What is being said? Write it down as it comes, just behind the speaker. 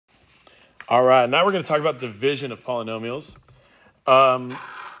All right, now we're going to talk about division of polynomials.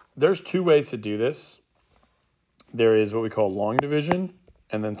 There's two ways to do this. There is what we call long division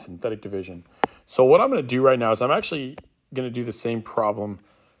and then synthetic division. So what I'm going to do right now is I'm actually going to do the same problem,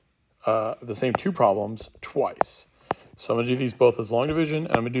 the same two problems twice. So I'm going to do these both as long division,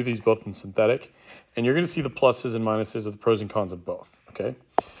 and I'm going to do these both in synthetic. And you're going to see the pluses and minuses of the pros and cons of both, okay?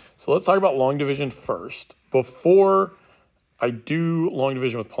 So let's talk about long division first. Before I do long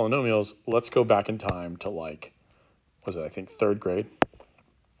division with polynomials, let's go back in time to like, what was it, I think third grade.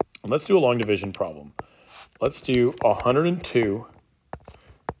 And let's do a long division problem. Let's do 102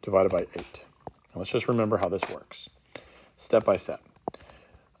 divided by 8. And let's just remember how this works, step by step.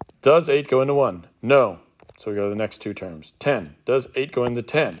 Does 8 go into 1? No. So we go to the next two terms. 10. Does 8 go into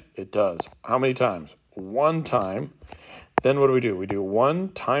 10? It does. How many times? One time. Then what do? We do 1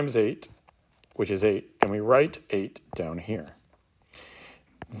 times 8, which is 8, and we write 8 down here.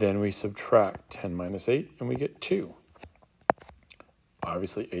 Then we subtract 10 minus 8, and we get 2.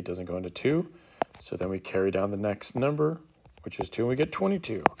 Obviously, 8 doesn't go into 2, so then we carry down the next number, which is 2, and we get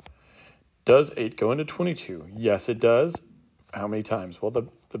 22. Does 8 go into 22? Yes, it does. How many times? Well,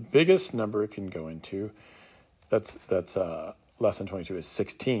 the biggest number it can go into, that's less than 22, is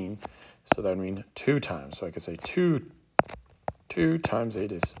 16, so that would mean 2 times. So I could say 2 times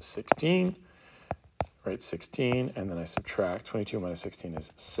 8 is 16. Right, 16, and then I subtract 22 minus 16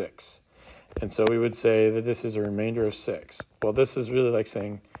 is 6. And so we would say that this is a remainder of 6. Well, this is really like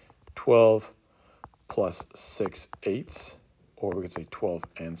saying 12 plus 6 eighths, or we could say 12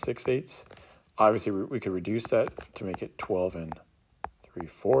 and 6 eighths. Obviously, we could reduce that to make it 12 and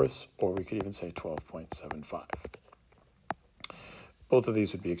 3/4, or we could even say 12.75. Both of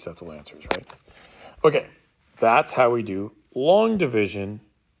these would be acceptable answers, right? Okay, that's how we do long division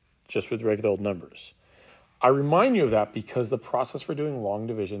just with regular old numbers. I remind you of that because the process for doing long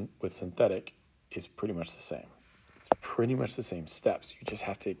division with synthetic is pretty much the same. It's pretty much the same steps. You just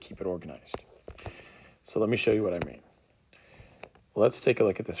have to keep it organized. So let me show you what I mean. Let's take a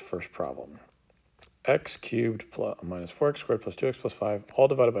look at this first problem. X cubed minus 4x squared plus 2x plus 5, all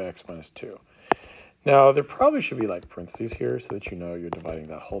divided by x minus 2. Now, there probably should be like parentheses here so that you know you're dividing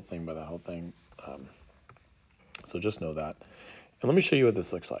that whole thing by that whole thing. So just know that. And let me show you what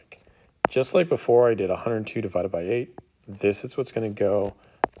this looks like. Just like before I did 102 divided by 8, this is what's going to go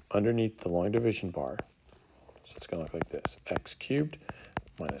underneath the long division bar. So it's going to look like this. X cubed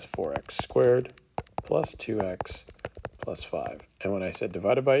minus 4x squared plus 2x plus 5. And when I said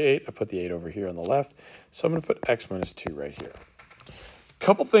divided by 8, I put the 8 over here on the left. So I'm going to put x minus 2 right here.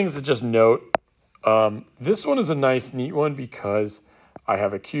 Couple things to just note. This one is a nice, neat one because I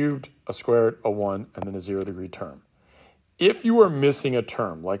have a cubed, a squared, a 1, and then a 0-degree term. If you were missing a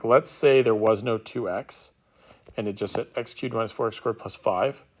term, like let's say there was no 2x, and it just said x cubed minus 4x squared plus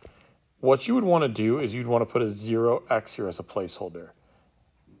 5, what you would want to do is you'd want to put a 0x here as a placeholder.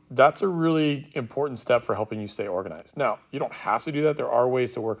 That's a really important step for helping you stay organized. Now, you don't have to do that. There are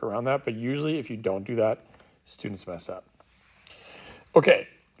ways to work around that, but usually if you don't do that, students mess up. Okay,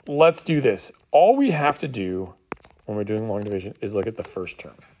 let's do this. All we have to do when we're doing long division is look at the first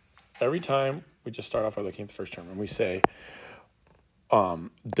term. Every time we just start off by looking at the first term and we say,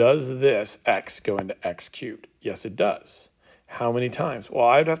 does this x go into x cubed? Yes, it does. How many times? Well,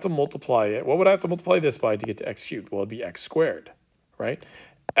 I'd have to multiply it. What would I have to multiply this by to get to x cubed? Well, it'd be x squared, right?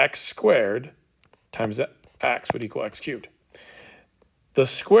 X squared times x would equal x cubed. The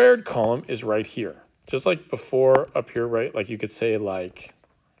squared column is right here. Just like before up here, right? Like you could say like,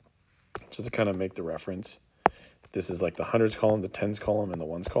 just to kind of make the reference, this is like the hundreds column, the tens column, and the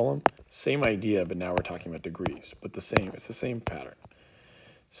ones column. Same idea, but now we're talking about degrees, but it's the same pattern.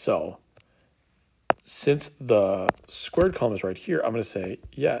 So since the squared column is right here, I'm going to say,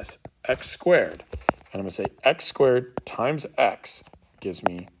 yes, x squared. And I'm going to say x squared times x gives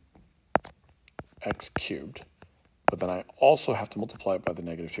me x cubed. But then I also have to multiply it by the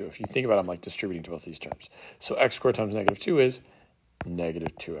negative 2. If you think about it, I'm like distributing to both these terms. So x squared times negative 2 is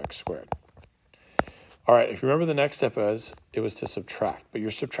negative 2x squared. All right, if you remember the next step was, it was to subtract, but you're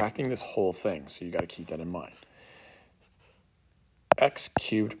subtracting this whole thing, so you got to keep that in mind. X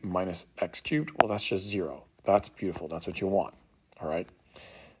cubed minus x cubed, well, that's just 0. That's beautiful. That's what you want, all right?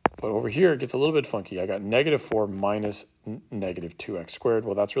 But over here, it gets a little bit funky. I got negative 4 minus negative 2x squared.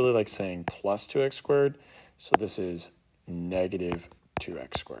 Well, that's really like saying plus 2x squared, so this is negative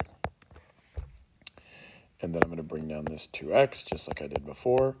 2x squared. And then I'm going to bring down this 2x, just like I did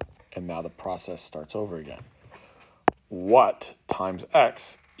before. And now the process starts over again. What times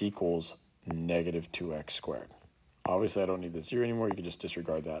x equals negative 2x squared? Obviously, I don't need the 0 anymore. You can just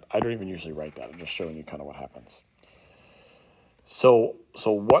disregard that. I don't even usually write that. I'm just showing you kind of what happens. So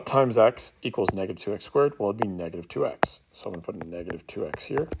what times x equals negative 2x squared? Well, it'd be negative 2x. So I'm going to put negative 2x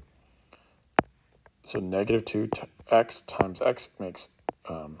here. So negative 2x times x makes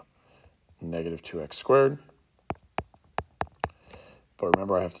negative 2x squared. But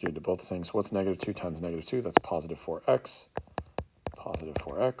remember, I have to do both things. So what's negative 2 times negative 2? That's positive 4x. Positive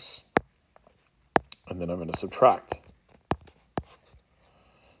 4x. And then I'm going to subtract.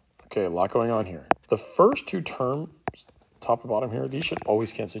 Okay, a lot going on here. The first two terms, top and bottom here, these should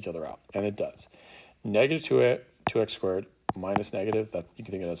always cancel each other out. And it does. Negative 2x squared minus negative, that you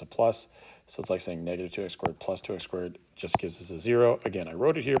can think of it as a plus. So it's like saying negative 2x squared plus 2x squared just gives us a 0. Again, I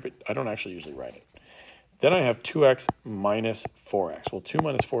wrote it here, but I don't actually usually write it. Then I have 2x minus 4x. Well, 2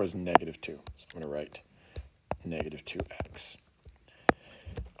 minus 4 is negative 2. So I'm going to write negative 2x.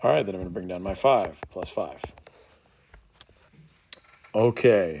 All right, then I'm going to bring down my 5 plus 5.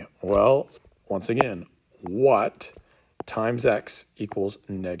 Okay, well, once again, what times x equals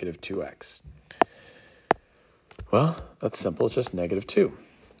negative 2x? Well, that's simple. It's just negative 2.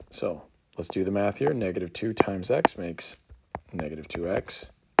 So let's do the math here. Negative 2 times x makes negative 2x.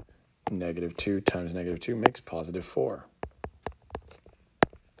 Negative 2 times negative 2 makes positive 4.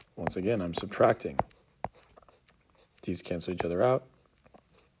 Once again, I'm subtracting. These cancel each other out.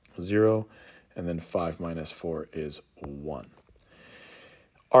 0, and then 5 minus 4 is 1.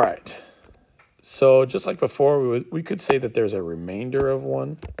 All right. So just like before, we could say that there's a remainder of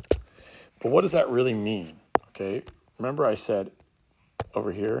 1. But what does that really mean? Okay, remember I said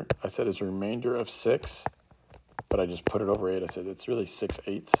over here, I said it's a remainder of 6, but I just put it over 8. I said it's really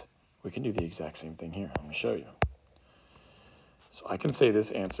 6/8. We can do the exact same thing here. Let me show you. So I can say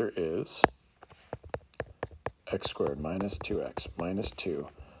this answer is x squared minus 2x minus 2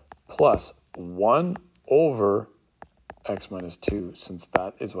 plus 1 over x minus 2, since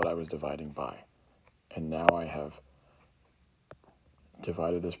that is what I was dividing by. And now I have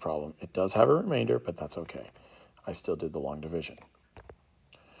divided this problem. It does have a remainder, but that's okay. I still did the long division.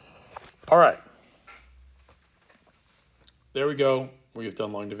 All right. There we go. We've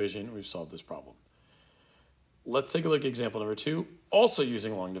done long division. We've solved this problem. Let's take a look at example number 2, also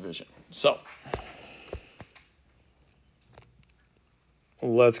using long division. So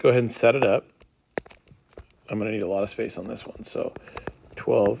let's go ahead and set it up. I'm going to need a lot of space on this one. So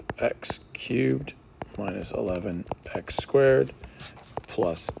 12x cubed minus 11x squared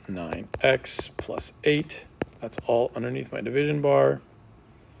plus 9x plus 8. That's all underneath my division bar.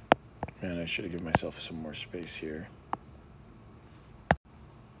 And I should have given myself some more space here.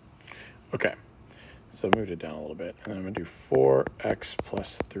 Okay, so I moved it down a little bit. And then I'm going to do 4x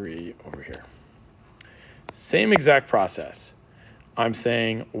plus 3 over here. Same exact process. I'm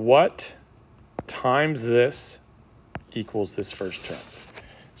saying what times this equals this first term.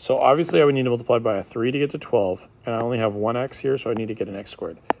 So obviously I would need to multiply by a 3 to get to 12, and I only have one x here, so I need to get an x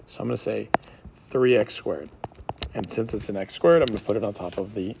squared. So I'm going to say 3x squared. And since it's an x squared, I'm going to put it on top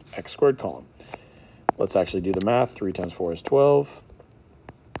of the x squared column. Let's actually do the math. 3 times 4 is 12.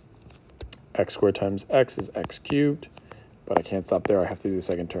 X squared times x is x cubed, but I can't stop there. I have to do the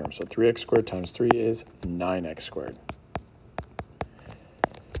second term. So 3x squared times 3 is 9x squared.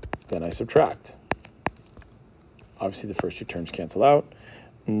 Then I subtract. Obviously, the first two terms cancel out.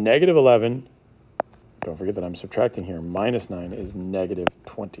 Negative 11, don't forget that I'm subtracting here, minus 9 is negative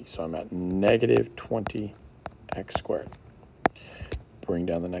 20. So I'm at negative 20x squared. Bring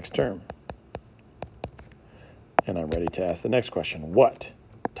down the next term. And I'm ready to ask the next question. What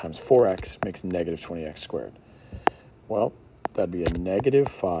times 4x makes negative 20x squared? Well, that'd be a negative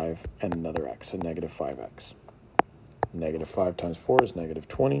 5 and another x, so negative 5x. Negative 5 times 4 is negative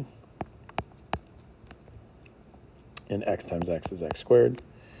 20. And x times x is x squared.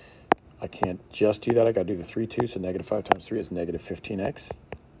 I can't just do that. I got to do the 3 too. So negative 5 times 3 is negative 15x.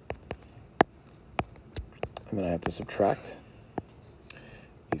 And then I have to subtract.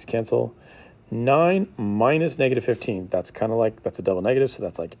 These cancel. 9 minus negative 15. That's kind of like, that's a double negative, so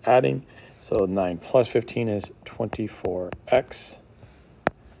that's like adding. So 9 plus 15 is 24x.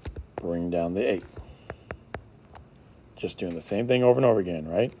 Bring down the 8. Just doing the same thing over and over again,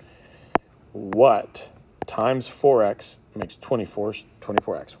 right? What times 4x makes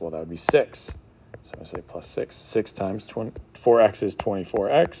 24x? Well, that would be 6. So I'm going to say plus 6. 6 times 4x is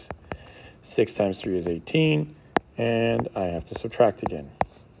 24x. 6 times 3 is 18. And I have to subtract again.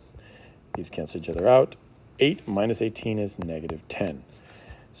 These cancel each other out. 8 minus 18 is negative 10.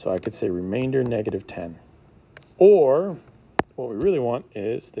 So I could say remainder negative 10. Or what we really want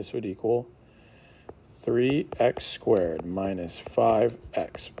is this would equal 3x squared minus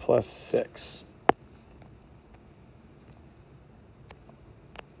 5x plus 6.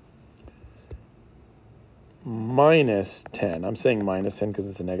 minus 10. I'm saying minus 10 because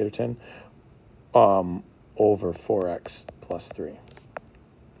it's a negative 10 over 4x plus 3.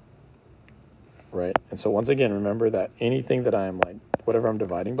 Right? And so once again, remember that anything that I'm like, whatever I'm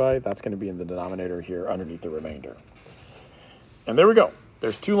dividing by, that's going to be in the denominator here underneath the remainder. And there we go.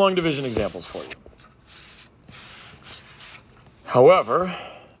 There's 2 long division examples for you. However,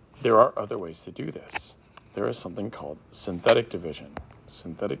 there are other ways to do this. There is something called synthetic division.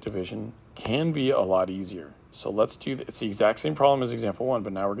 Synthetic division can be a lot easier. So let's do this. It's the exact same problem as example 1,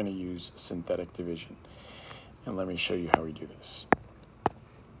 but now we're going to use synthetic division. And let me show you how we do this.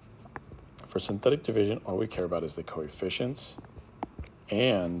 For synthetic division, all we care about is the coefficients,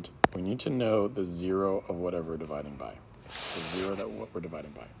 and we need to know the 0 of whatever we're dividing by. The 0 that what we're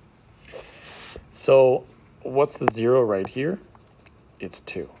dividing by. So what's the 0 right here? It's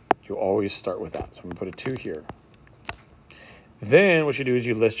 2. You always start with that. So I'm going to put a 2 here. Then what you do is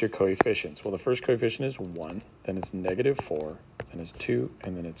you list your coefficients. Well, the first coefficient is 1, then it's negative 4, then it's 2,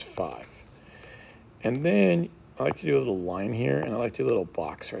 and then it's 5. And then I like to do a little line here, and I like to do a little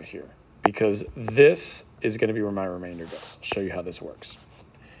box right here, because this is going to be where my remainder goes. I'll show you how this works.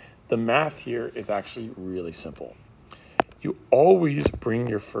 The math here is actually really simple. You always bring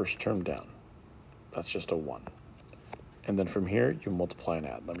your first term down. That's just a 1. And then from here, you multiply and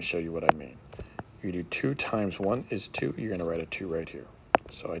add. Let me show you what I mean. You do 2 times 1 is 2. You're going to write a 2 right here.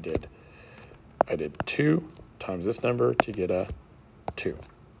 So I did 2 times this number to get a 2.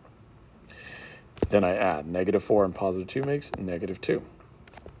 Then I add. Negative 4 and positive 2 makes negative 2.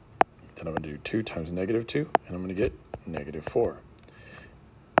 Then I'm going to do 2 times negative 2, and I'm going to get negative 4.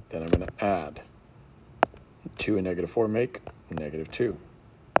 Then I'm going to add. 2 and negative 4 make negative 2.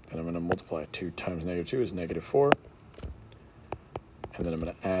 Then I'm going to multiply. 2 times negative 2 is negative 4. And then I'm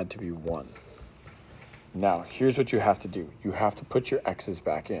going to add to be 1. Now, here's what you have to do. You have to put your x's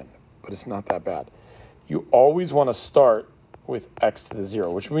back in, but it's not that bad. You always want to start with x to the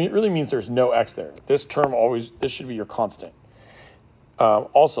 0, which really means there's no x there. This term always, this should be your constant.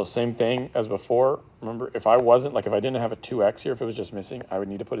 Also, same thing as before. Remember, if I didn't have a 2x here, if it was just missing, I would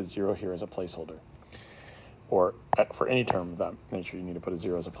need to put a 0 here as a placeholder. Or for any term of that nature, you need to put a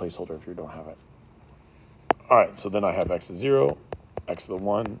 0 as a placeholder if you don't have it. All right, so then I have x to 0, x to the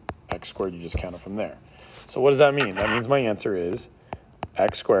 1, x squared, you just count it from there. So what does that mean? That means my answer is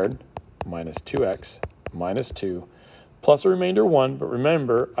x squared minus 2x minus 2 plus a remainder 1. But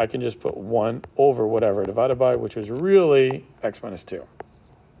remember, I can just put 1 over whatever divided by, which was really x minus 2.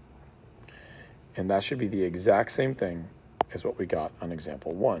 And that should be the exact same thing as what we got on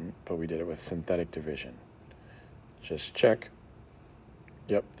example 1, but we did it with synthetic division. Just check.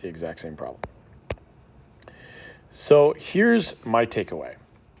 Yep, the exact same problem. So here's my takeaway.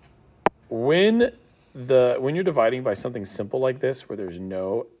 When you're dividing by something simple like this, where there's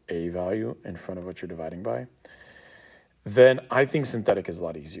no a value in front of what you're dividing by, then I think synthetic is a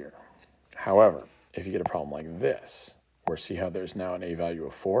lot easier. However, if you get a problem like this, where see how there's now an a value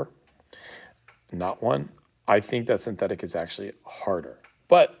of 4, not 1, I think that synthetic is actually harder.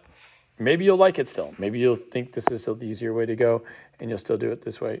 But maybe you'll like it still. Maybe you'll think this is still the easier way to go, and you'll still do it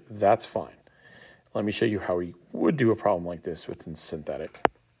this way. That's fine. Let me show you how we would do a problem like this within synthetic.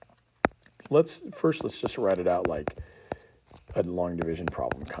 Let's just write it out like a long division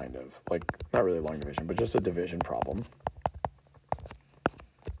problem, kind of. Like, not really long division, but just a division problem.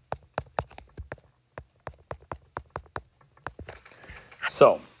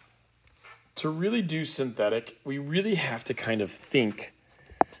 So, to really do synthetic, we really have to kind of think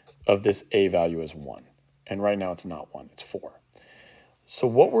of this a value as 1. And right now it's not 1, it's 4. So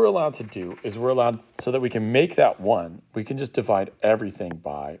what we're allowed to do is so that we can make that 1, we can just divide everything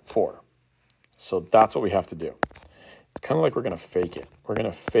by 4. So that's what we have to do. It's kind of like we're going to fake it. We're going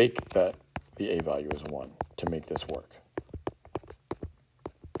to fake that the a value is 1 to make this work.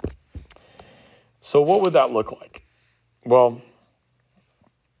 So what would that look like? Well,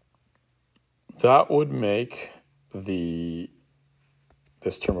 that would make this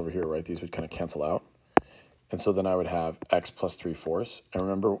term over here, right? These would kind of cancel out. And so then I would have x plus 3/4. And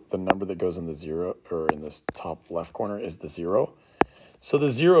remember, the number that goes in the 0, or in this top left corner, is the 0. So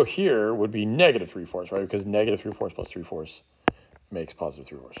the 0 here would be negative 3/4, right? Because negative 3/4 plus 3/4 makes positive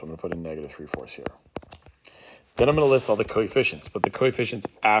 3/4. So I'm going to put in negative 3/4 here. Then I'm going to list all the coefficients, but the coefficients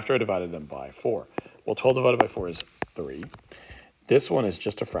after I divided them by 4. Well, 12 divided by 4 is 3. This one is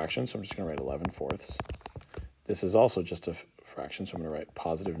just a fraction, so I'm just going to write 11/4. This is also just a fraction, so I'm going to write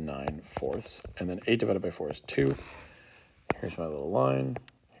positive 9/4. And then 8 divided by 4 is 2. Here's my little line.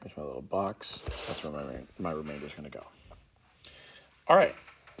 Here's my little box. That's where my remainder is going to go. All right,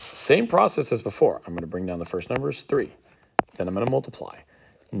 same process as before. I'm going to bring down the first numbers, 3. Then I'm going to multiply.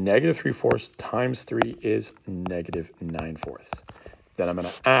 Negative 3/4 times 3 is negative 9/4. Then I'm going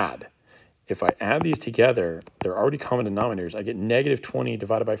to add. If I add these together, they're already common denominators. I get negative 20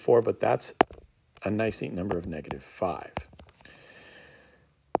 divided by 4, but that's a nice neat number of negative 5.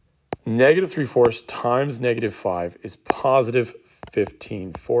 Negative 3/4 times negative 5 is positive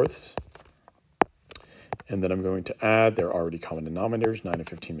 15/4. And then I'm going to add, they're already common denominators. 9 and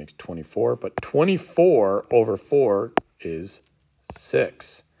 15 makes 24, but 24 over 4 is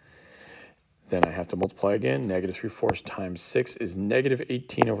 6. Then I have to multiply again. Negative 3/4 times 6 is negative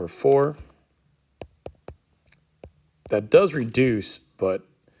 18 over 4. That does reduce, but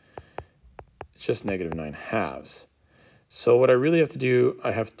it's just negative 9/2. So what I really have to do,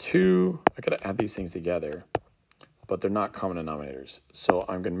 I got to add these things together, but they're not common denominators. So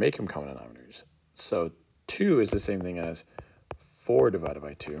I'm going to make them common denominators. So 2 is the same thing as 4 divided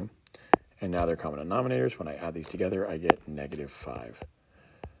by 2. And now they're common denominators. When I add these together, I get negative 5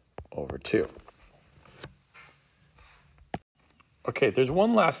 over 2. Okay, there's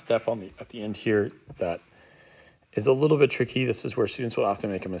one last step at the end here that is a little bit tricky. This is where students will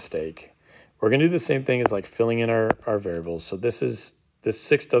often make a mistake. We're going to do the same thing as like filling in our variables. So this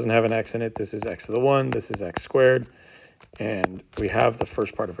 6 doesn't have an x in it. This is x to the 1. This is x squared. And we have the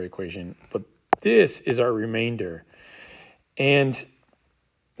first part of our equation. But this is our remainder. And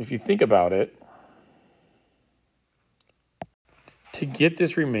if you think about it, to get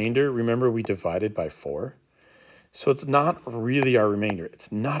this remainder, remember we divided by 4. So it's not really our remainder.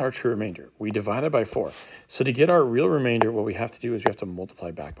 It's not our true remainder. We divided by 4. So to get our real remainder, what we have to do is we have to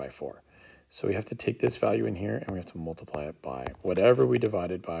multiply back by 4. So we have to take this value in here and we have to multiply it by whatever we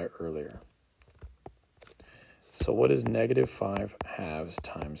divided by earlier. So what is negative 5/2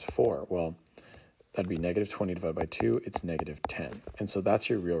 times 4? Well, that'd be negative 20 divided by 2. It's negative 10. And so that's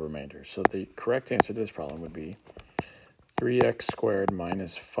your real remainder. So the correct answer to this problem would be 3x squared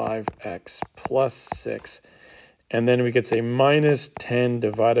minus 5x plus 6. And then we could say minus 10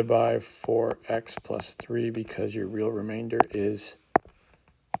 divided by 4x plus 3 because your real remainder is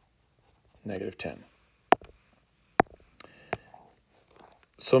negative 10.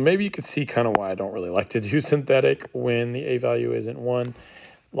 So maybe you could see kind of why I don't really like to do synthetic when the a value isn't 1.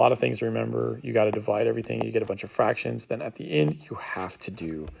 A lot of things to remember. You got to divide everything. You get a bunch of fractions. Then at the end, you have to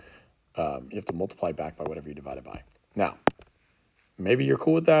do, you have to multiply back by whatever you divided by. Now, maybe you're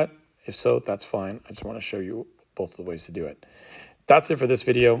cool with that. If so, that's fine. I just want to show you both of the ways to do it. That's it for this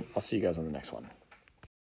video. I'll see you guys on the next one.